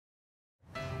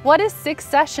What is 6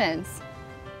 sessions?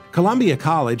 Columbia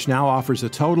College now offers a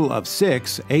total of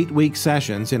 6 8-week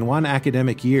sessions in one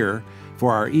academic year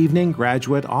for our evening,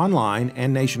 graduate, online,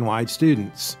 and nationwide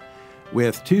students.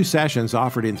 With 2 sessions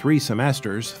offered in 3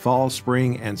 semesters, fall,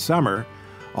 spring, and summer,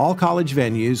 all college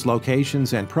venues,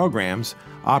 locations, and programs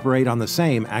operate on the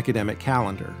same academic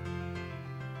calendar.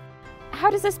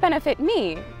 How does this benefit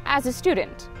me as a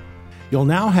student? You'll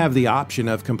now have the option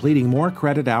of completing more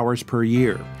credit hours per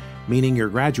year, meaning your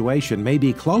graduation may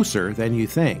be closer than you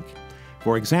think.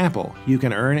 For example, you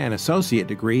can earn an associate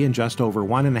degree in just over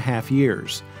 1.5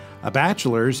 years, a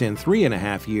bachelor's in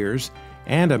 3.5 years,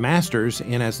 and a master's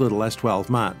in as little as 12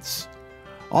 months.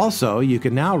 Also, you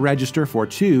can now register for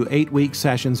 2 8-week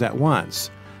sessions at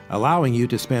once, allowing you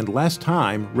to spend less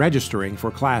time registering for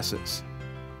classes.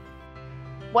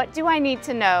 What do I need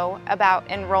to know about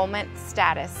enrollment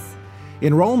status?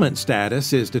 Enrollment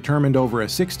status is determined over a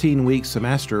 16-week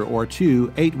semester or 2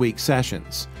 8-week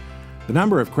sessions. The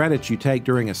number of credits you take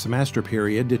during a semester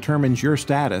period determines your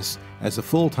status as a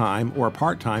full-time or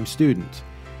part-time student.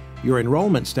 Your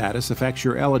enrollment status affects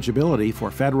your eligibility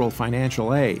for federal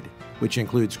financial aid, which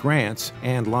includes grants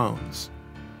and loans.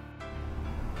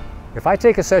 If I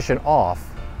take a session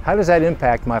off, how does that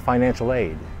impact my financial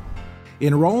aid?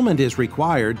 Enrollment is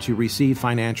required to receive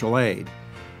financial aid.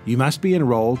 You must be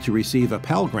enrolled to receive a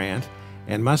Pell Grant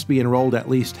and must be enrolled at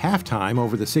least half-time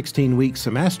over the 16-week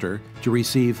semester to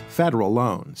receive federal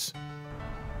loans.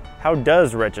 How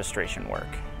does registration work?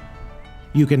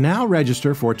 You can now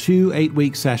register for 2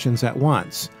 8-week sessions at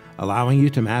once, allowing you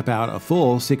to map out a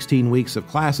full 16 weeks of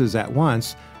classes at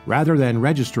once rather than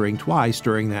registering twice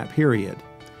during that period.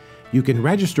 You can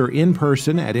register in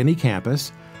person at any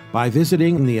campus, by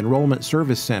visiting the Enrollment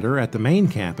Service Center at the main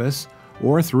campus,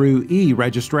 or through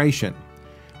e-registration.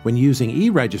 When using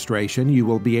e-registration, you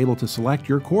will be able to select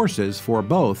your courses for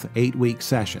both 8-week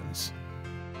sessions.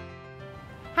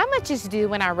 How much is due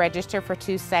when I register for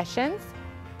 2 sessions?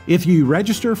 If you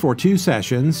register for 2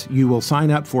 sessions, you will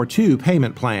sign up for 2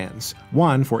 payment plans,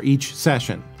 one for each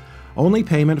session. Only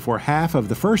payment for half of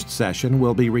the first session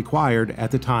will be required at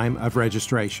the time of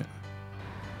registration.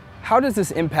 How does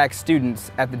this impact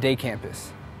students at the day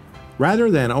campus?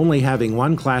 Rather than only having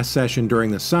 1 class session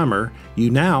during the summer, you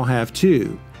now have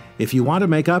 2. If you want to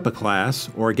make up a class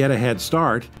or get a head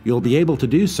start, you'll be able to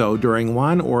do so during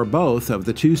one or both of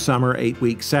the 2 summer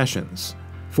 8-week sessions.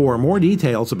 For more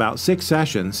details about 6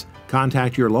 sessions,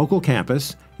 contact your local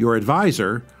campus, your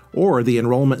advisor, or the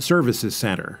Enrollment Services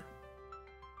Center.